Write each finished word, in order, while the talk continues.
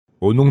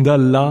Au nom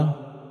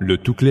d'Allah, le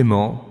tout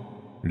clément,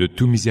 le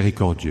tout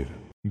miséricordieux.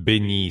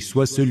 Béni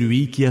soit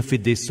celui qui a fait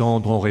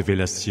descendre en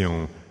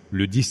révélation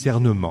le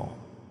discernement,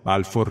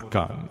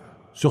 FURQÂN,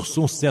 sur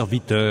son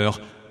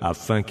serviteur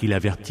afin qu'il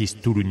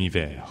avertisse tout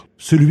l'univers.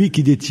 Celui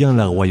qui détient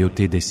la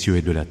royauté des cieux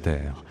et de la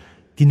terre,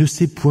 qui ne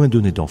s'est point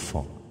donné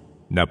d'enfant,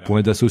 n'a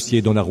point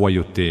d'associé dans la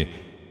royauté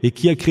et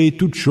qui a créé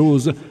toutes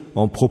choses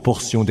en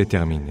proportion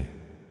déterminée.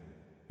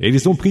 Et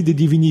ils ont pris des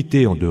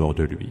divinités en dehors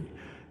de lui,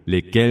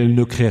 lesquelles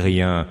ne créent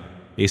rien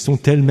et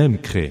sont elles-mêmes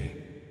créées.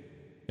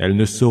 Elles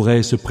ne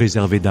sauraient se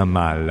préserver d'un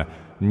mal,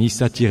 ni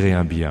s'attirer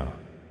un bien,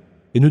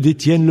 et ne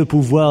détiennent le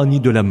pouvoir ni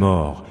de la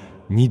mort,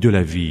 ni de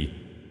la vie,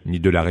 ni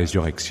de la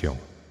résurrection.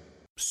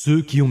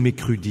 Ceux qui ont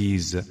mécru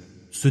disent,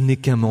 ce n'est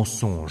qu'un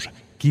mensonge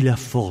qu'il a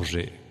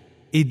forgé,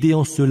 aidé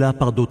en cela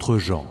par d'autres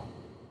gens.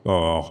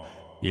 Or,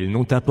 ils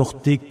n'ont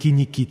apporté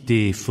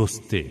qu'iniquité et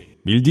fausseté.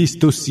 Ils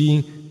disent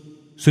aussi,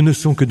 ce ne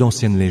sont que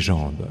d'anciennes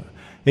légendes.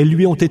 Elles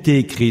lui ont été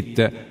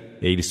écrites,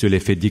 et il se les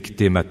fait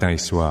dicter matin et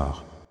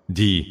soir.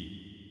 Dis,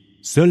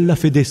 seul l'a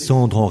fait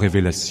descendre en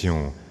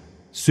révélation,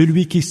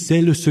 celui qui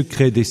sait le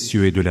secret des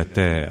cieux et de la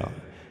terre.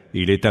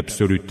 Il est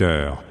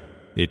absoluteur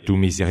et tout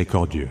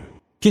miséricordieux.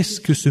 Qu'est-ce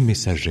que ce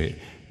messager,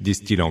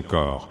 disent-ils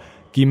encore,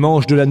 qui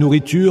mange de la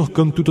nourriture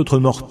comme tout autre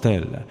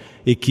mortel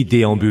et qui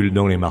déambule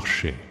dans les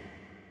marchés?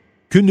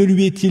 Que ne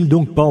lui est-il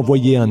donc pas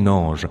envoyé un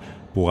ange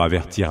pour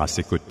avertir à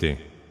ses côtés?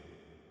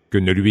 Que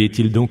ne lui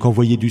est-il donc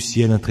envoyé du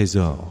ciel un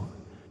trésor?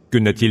 Que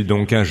n'a-t-il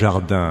donc un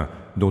jardin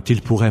dont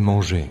il pourrait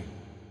manger?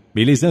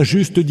 Mais les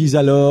injustes disent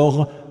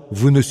alors,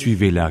 vous ne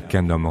suivez là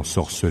qu'un homme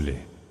ensorcelé.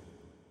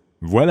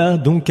 Voilà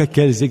donc à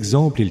quels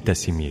exemples ils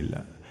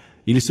t'assimilent.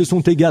 Ils se sont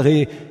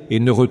égarés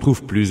et ne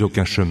retrouvent plus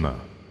aucun chemin.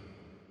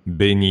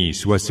 Béni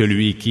soit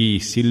celui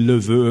qui, s'il le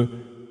veut,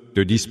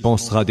 te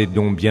dispensera des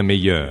dons bien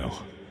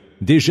meilleurs,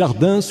 des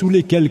jardins sous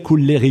lesquels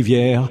coulent les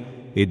rivières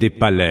et des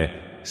palais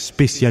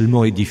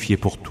spécialement édifiés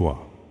pour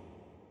toi.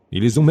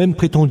 Ils ont même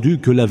prétendu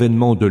que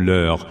l'avènement de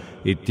l'heure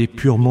était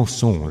pur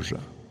mensonge.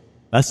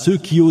 À ceux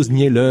qui osent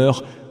nier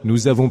l'heure,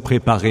 nous avons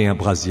préparé un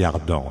brasier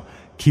ardent,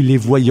 qui, les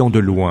voyant de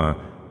loin,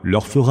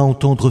 leur fera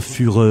entendre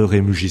fureur et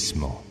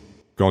mugissement.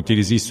 Quand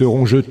ils y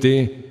seront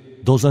jetés,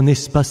 dans un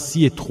espace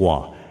si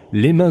étroit,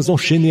 les mains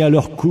enchaînées à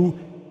leur cou,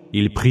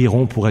 ils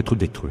prieront pour être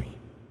détruits.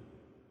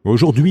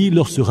 Aujourd'hui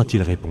leur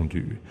sera-t-il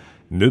répondu,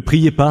 ne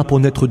priez pas pour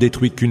n'être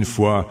détruits qu'une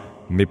fois,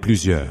 mais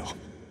plusieurs.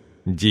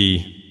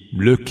 Dis,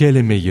 lequel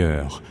est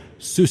meilleur,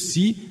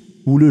 ceci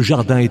ou le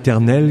jardin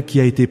éternel qui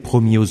a été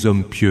promis aux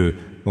hommes pieux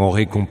en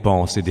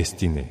récompense et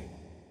destinée?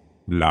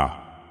 Là,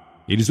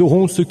 ils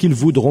auront ce qu'ils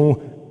voudront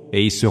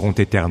et ils seront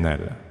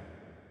éternels.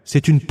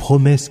 C'est une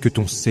promesse que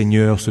ton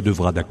Seigneur se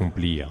devra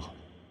d'accomplir.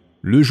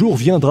 Le jour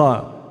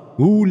viendra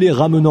où, les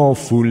ramenant en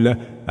foule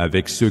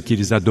avec ceux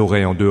qu'ils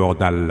adoraient en dehors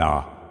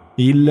d'Allah,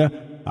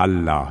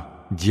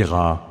 Allah,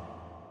 dira,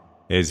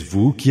 est-ce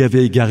vous qui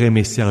avez égaré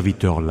mes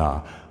serviteurs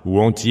là, ou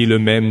ont-ils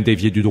eux-mêmes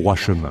dévié du droit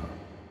chemin?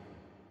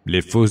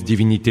 Les fausses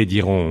divinités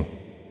diront,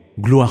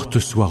 gloire te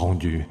soit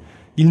rendue,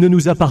 il ne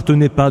nous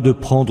appartenait pas de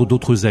prendre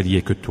d'autres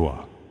alliés que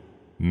toi.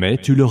 Mais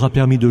tu leur as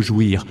permis de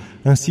jouir,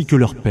 ainsi que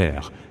leur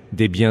père,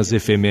 des biens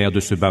éphémères de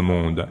ce bas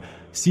monde,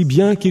 si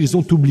bien qu'ils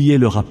ont oublié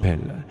le rappel,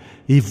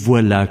 et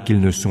voilà qu'ils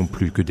ne sont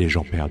plus que des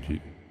gens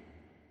perdus.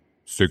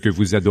 Ce que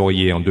vous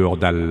adoriez en dehors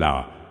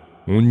d'Allah,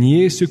 on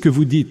niait ce que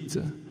vous dites.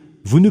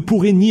 Vous ne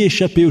pourrez ni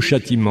échapper au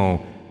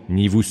châtiment,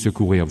 ni vous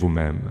secourir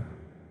vous-même.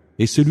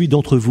 Et celui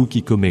d'entre vous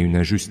qui commet une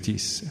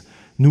injustice,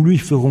 nous lui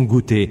ferons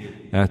goûter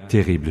un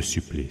terrible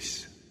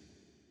supplice.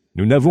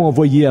 Nous n'avons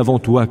envoyé avant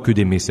toi que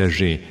des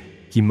messagers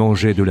qui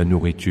mangeaient de la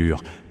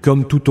nourriture,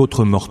 comme tout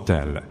autre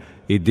mortel,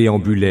 et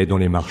déambulaient dans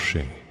les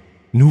marchés.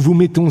 Nous vous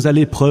mettons à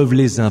l'épreuve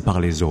les uns par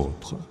les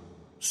autres.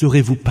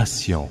 Serez-vous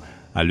patients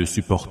à le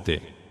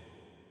supporter?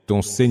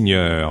 Ton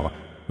Seigneur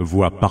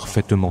voit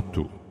parfaitement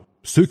tout.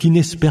 Ceux qui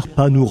n'espèrent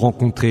pas nous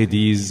rencontrer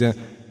disent,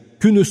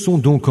 que ne sont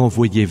donc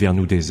envoyés vers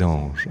nous des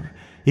anges?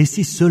 Et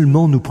si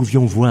seulement nous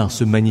pouvions voir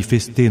se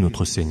manifester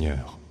notre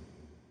Seigneur?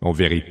 En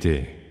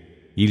vérité,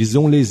 ils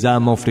ont les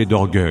âmes enflées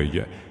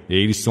d'orgueil,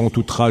 et ils sont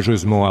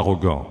outrageusement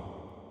arrogants.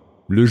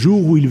 Le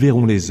jour où ils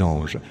verront les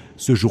anges,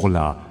 ce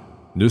jour-là,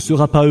 ne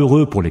sera pas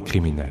heureux pour les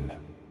criminels.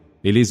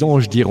 Et les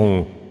anges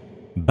diront,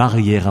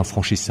 barrière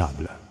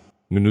infranchissable.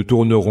 Nous nous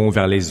tournerons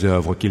vers les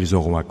œuvres qu'ils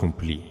auront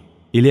accomplies,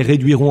 et les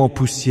réduirons en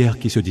poussière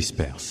qui se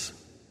disperse.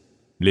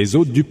 Les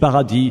hôtes du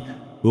paradis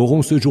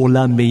auront ce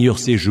jour-là meilleur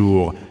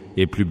séjour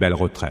et plus belle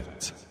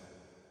retraite.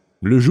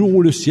 Le jour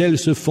où le ciel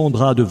se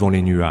fendra devant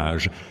les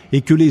nuages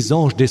et que les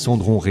anges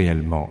descendront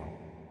réellement,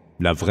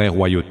 la vraie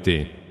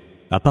royauté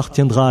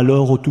appartiendra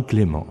alors au tout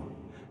clément,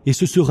 et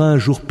ce sera un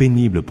jour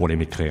pénible pour les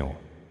mécréants.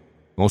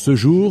 En ce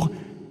jour,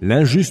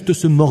 l'injuste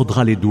se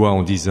mordra les doigts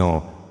en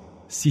disant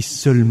 « Si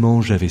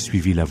seulement j'avais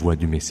suivi la voie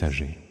du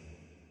messager.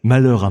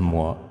 Malheur à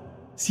moi,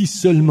 si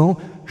seulement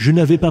je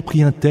n'avais pas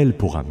pris un tel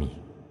pour ami.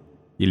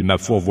 Il m'a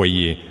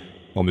fourvoyé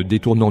en me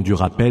détournant du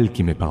rappel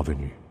qui m'est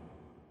parvenu. »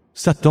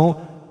 Satan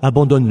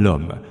abandonne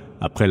l'homme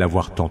après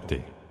l'avoir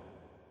tenté.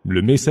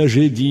 Le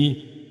messager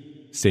dit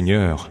 «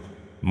 Seigneur,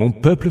 mon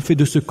peuple fait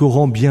de ce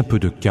Coran bien peu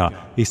de cas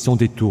et s'en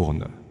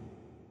détourne.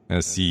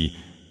 Ainsi,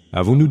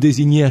 avons-nous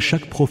désigné à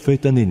chaque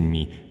prophète un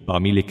ennemi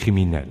parmi les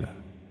criminels.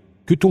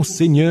 Que ton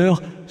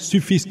Seigneur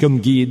suffise comme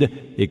guide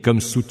et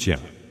comme soutien.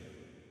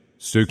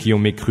 Ceux qui ont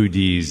mécru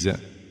disent: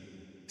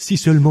 si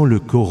seulement le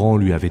Coran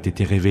lui avait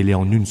été révélé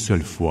en une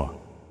seule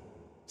fois.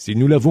 Si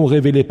nous l'avons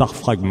révélé par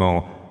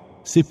fragments,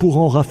 c'est pour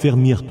en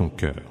raffermir ton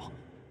cœur.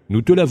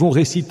 Nous te l'avons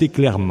récité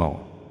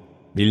clairement.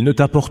 Ils ne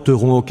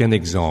t'apporteront aucun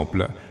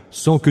exemple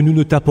sans que nous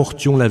ne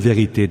t'apportions la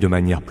vérité de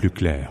manière plus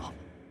claire.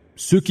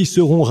 Ceux qui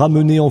seront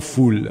ramenés en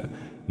foule,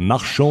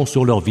 marchant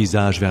sur leur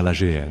visage vers la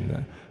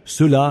géhenne,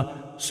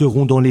 ceux-là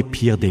seront dans les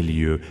pires des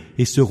lieux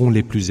et seront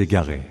les plus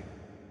égarés.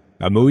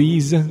 À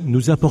Moïse,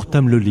 nous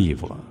apportâmes le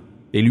livre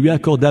et lui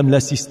accordâmes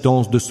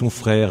l'assistance de son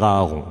frère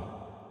Aaron.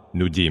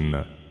 Nous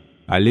dîmes: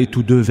 allez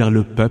tous deux vers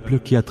le peuple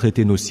qui a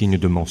traité nos signes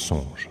de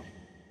mensonges.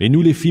 Et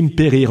nous les fîmes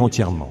périr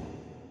entièrement.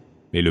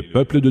 Et le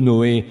peuple de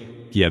Noé,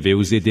 qui avait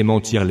osé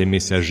démentir les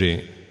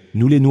messagers,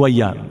 nous les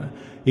noyâmes,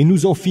 et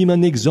nous en fîmes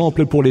un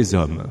exemple pour les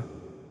hommes.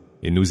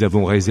 Et nous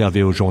avons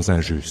réservé aux gens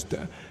injustes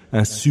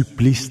un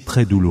supplice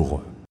très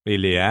douloureux. Et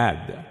les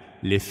Had,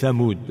 les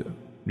Thamoud,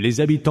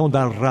 les habitants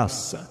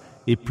d'Arras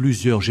et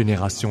plusieurs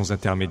générations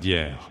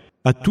intermédiaires,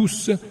 à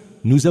tous,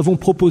 nous avons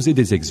proposé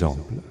des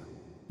exemples.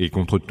 Et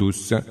contre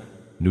tous,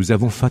 nous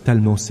avons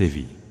fatalement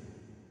sévi.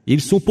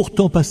 Ils sont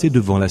pourtant passés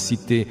devant la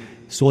cité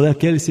sur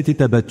laquelle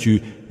s'était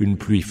abattue une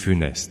pluie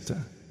funeste.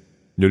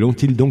 Ne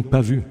l'ont-ils donc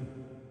pas vu?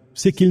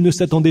 C'est qu'ils ne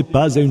s'attendaient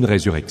pas à une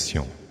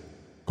résurrection.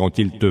 Quand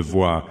ils te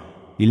voient,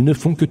 ils ne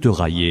font que te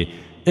railler.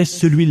 Est-ce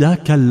celui-là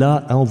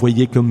qu'Allah a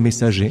envoyé comme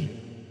messager?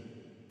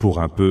 Pour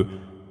un peu,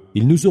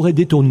 ils nous auraient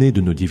détournés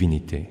de nos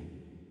divinités,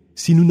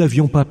 si nous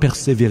n'avions pas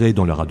persévéré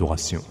dans leur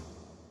adoration.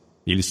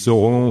 Ils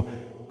sauront,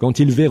 quand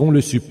ils verront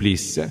le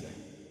supplice,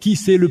 qui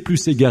s'est le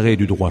plus égaré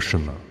du droit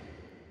chemin.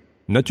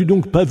 N'as-tu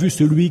donc pas vu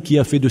celui qui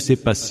a fait de ses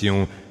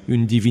passions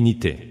une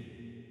divinité?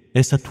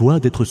 Est-ce à toi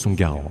d'être son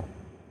garant?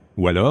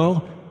 Ou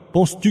alors,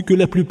 penses-tu que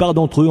la plupart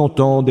d'entre eux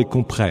entendent et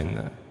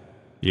comprennent?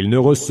 Ils ne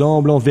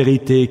ressemblent en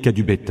vérité qu'à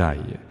du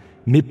bétail,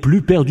 mais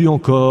plus perdus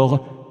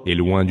encore et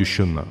loin du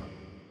chemin.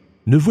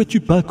 Ne vois-tu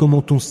pas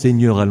comment ton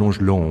Seigneur allonge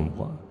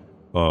l'ombre?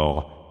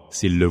 Or,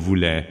 s'il le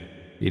voulait,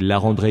 il la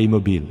rendrait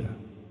immobile.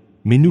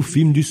 Mais nous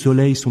fîmes du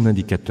soleil son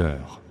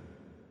indicateur.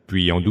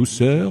 Puis en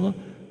douceur,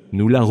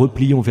 nous la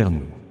replions vers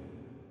nous.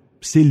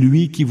 C'est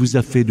lui qui vous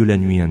a fait de la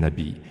nuit un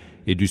habit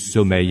et du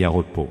sommeil un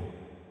repos,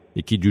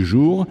 et qui du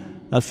jour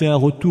a fait un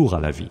retour à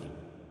la vie.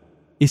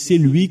 Et c'est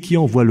lui qui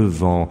envoie le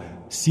vent,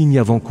 signe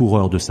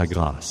avant-coureur de sa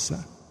grâce.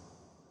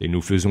 Et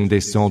nous faisons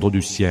descendre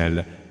du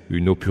ciel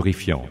une eau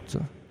purifiante,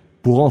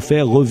 pour en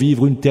faire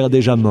revivre une terre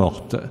déjà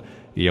morte,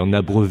 et en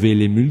abreuver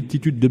les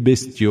multitudes de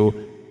bestiaux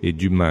et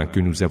d'humains que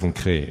nous avons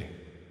créés.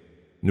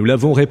 Nous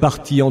l'avons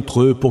réparti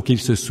entre eux pour qu'ils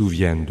se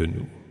souviennent de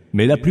nous.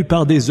 Mais la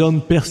plupart des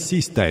hommes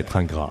persistent à être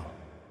ingrats.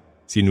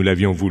 Si nous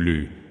l'avions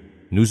voulu,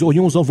 nous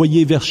aurions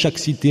envoyé vers chaque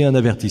cité un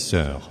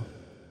avertisseur.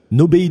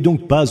 N'obéis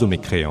donc pas aux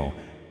mécréants,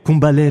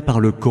 combat-les par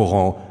le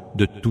Coran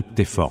de toutes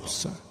tes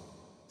forces.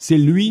 C'est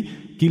lui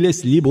qui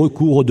laisse libre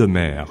cours aux deux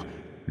mers,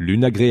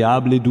 l'une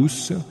agréable et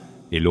douce,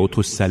 et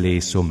l'autre salée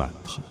et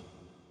saumâtre.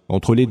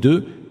 Entre les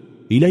deux,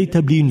 il a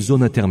établi une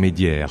zone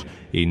intermédiaire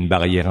et une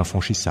barrière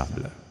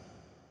infranchissable.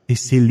 Et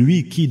c'est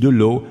lui qui, de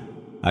l'eau,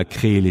 a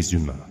créé les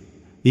humains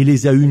et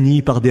les a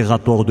unis par des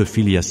rapports de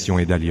filiation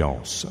et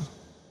d'alliance.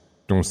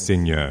 Ton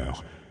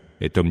Seigneur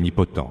est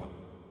omnipotent.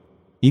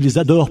 Ils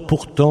adorent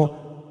pourtant,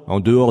 en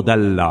dehors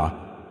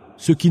d'Allah,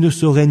 ce qui ne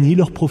saurait ni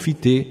leur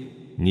profiter,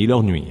 ni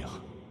leur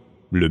nuire.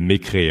 Le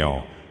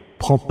mécréant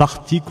prend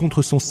parti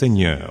contre son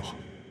Seigneur.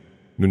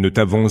 Nous ne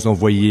t'avons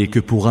envoyé que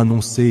pour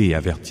annoncer et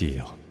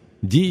avertir.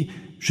 Dis,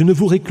 je ne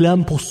vous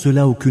réclame pour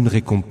cela aucune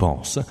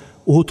récompense,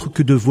 autre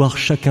que de voir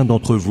chacun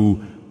d'entre vous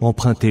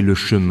emprunter le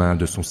chemin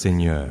de son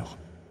Seigneur.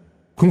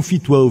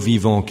 Confie-toi au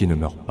vivant qui ne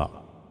meurt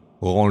pas.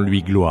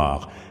 Rends-lui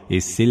gloire et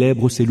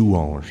célèbre ses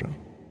louanges.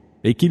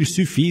 Et qu'il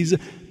suffise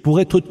pour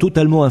être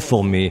totalement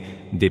informé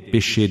des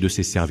péchés de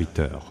ses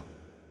serviteurs.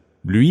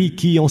 Lui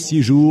qui, en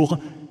 6 jours,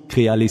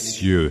 créa les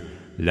cieux,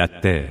 la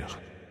terre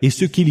et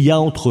ce qu'il y a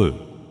entre eux,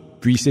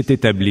 puis s'est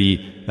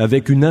établi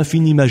avec une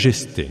infinie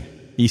majesté,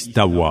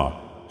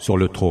 istawa, sur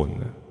le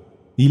trône.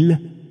 Il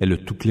est le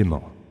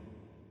tout-clément.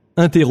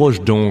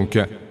 Interroge donc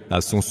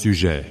à son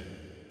sujet,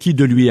 qui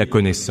de lui a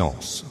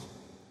connaissance.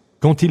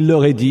 Quand il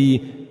leur est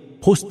dit,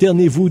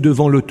 prosternez-vous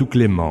devant le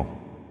tout-clément,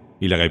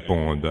 ils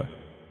répondent,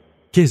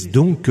 qu'est-ce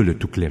donc que le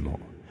tout-clément?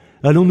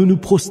 Allons-nous nous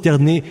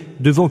prosterner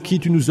devant qui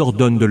tu nous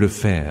ordonnes de le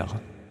faire?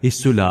 Et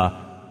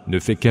cela ne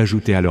fait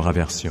qu'ajouter à leur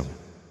aversion.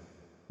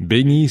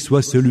 Béni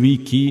soit celui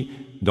qui,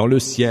 dans le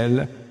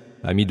ciel,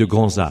 a mis de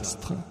grands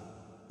astres,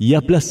 y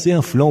a placé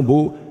un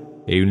flambeau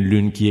et une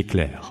lune qui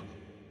éclaire.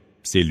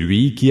 C'est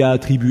lui qui a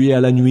attribué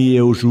à la nuit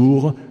et au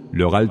jour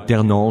leur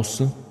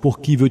alternance pour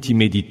qui veut y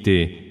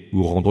méditer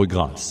ou rendre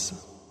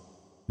grâce.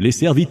 Les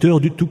serviteurs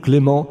du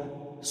Tout-Clément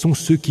sont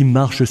ceux qui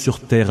marchent sur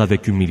terre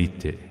avec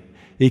humilité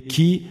et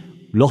qui,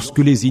 lorsque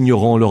les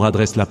ignorants leur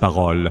adressent la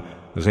parole,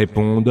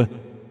 répondent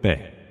 «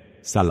 paix ».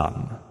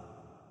 salam.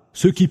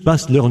 Ceux qui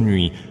passent leur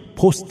nuit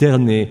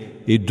prosternés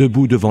et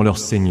debout devant leur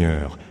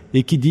Seigneur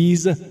et qui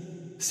disent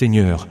 «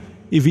 Seigneur,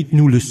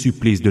 évite-nous le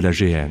supplice de la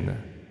géhenne,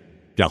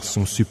 car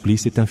son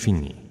supplice est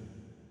infini.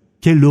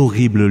 Quel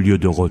horrible lieu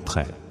de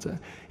retraite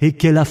et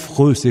quel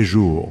affreux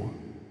séjour!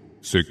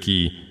 Ceux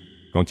qui,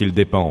 quand ils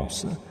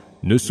dépensent,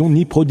 ne sont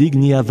ni prodigues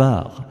ni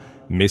avares,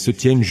 mais se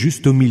tiennent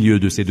juste au milieu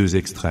de ces deux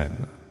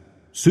extrêmes.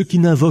 Ceux qui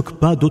n'invoquent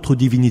pas d'autre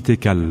divinité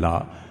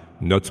qu'Allah,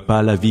 notent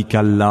pas la vie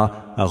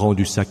qu'Allah a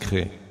rendue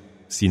sacrée,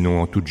 sinon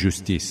en toute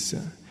justice,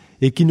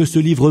 et qui ne se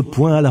livrent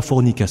point à la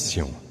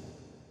fornication.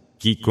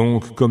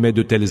 Quiconque commet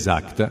de tels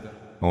actes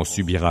en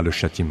subira le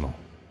châtiment.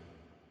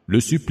 Le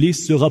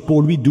supplice sera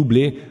pour lui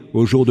doublé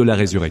au jour de la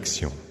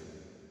résurrection.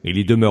 Il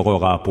y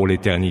demeurera pour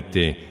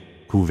l'éternité,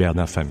 couvert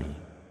d'infamie.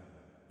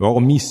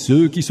 Hormis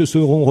ceux qui se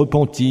seront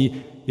repentis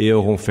et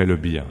auront fait le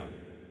bien.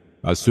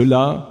 À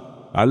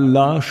ceux-là,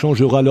 Allah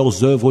changera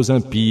leurs œuvres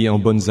impies en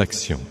bonnes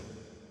actions.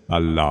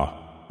 Allah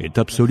est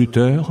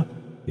absoluteur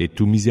et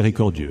tout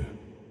miséricordieux.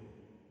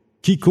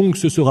 Quiconque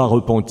se sera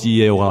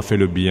repenti et aura fait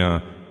le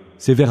bien,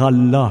 c'est vers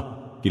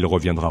Allah qu'il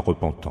reviendra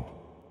repentant.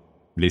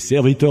 Les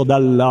serviteurs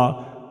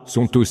d'Allah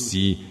sont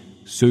aussi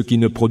ceux qui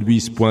ne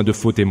produisent point de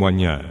faux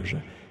témoignages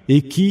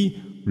et qui,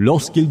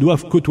 lorsqu'ils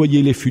doivent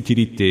côtoyer les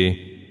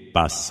futilités,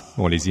 passent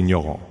en les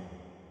ignorant.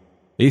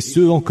 Et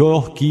ceux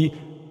encore qui,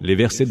 les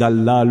versets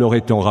d'Allah leur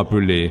étant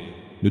rappelés,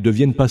 ne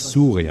deviennent pas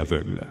sourds et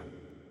aveugles.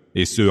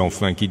 Et ceux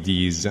enfin qui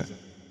disent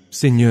 «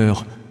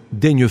 Seigneur,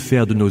 daigne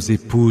faire de nos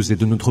épouses et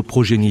de notre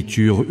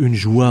progéniture une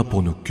joie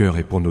pour nos cœurs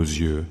et pour nos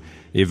yeux,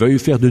 et veuille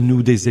faire de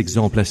nous des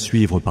exemples à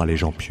suivre par les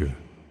gens pieux. »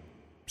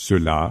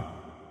 Ceux-là,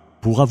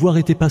 pour avoir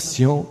été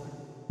patients,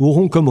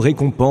 auront comme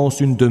récompense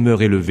une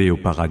demeure élevée au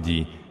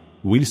paradis,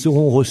 où ils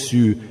seront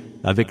reçus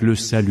avec le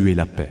salut et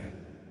la paix,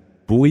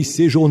 pour y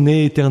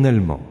séjourner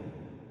éternellement.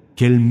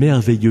 Quel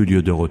merveilleux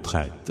lieu de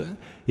retraite,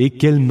 et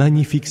quel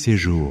magnifique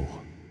séjour!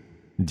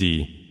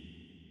 Dis,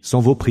 sans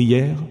vos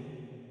prières,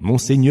 mon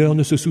Seigneur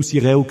ne se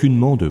soucierait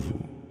aucunement de vous.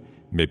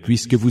 Mais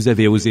puisque vous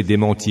avez osé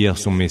démentir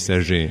son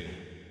messager,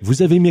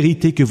 vous avez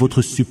mérité que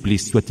votre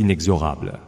supplice soit inexorable.